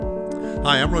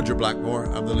Hi, I'm Roger Blackmore.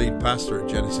 I'm the lead pastor at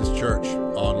Genesis Church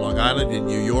on Long Island in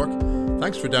New York.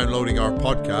 Thanks for downloading our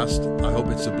podcast. I hope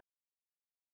it's a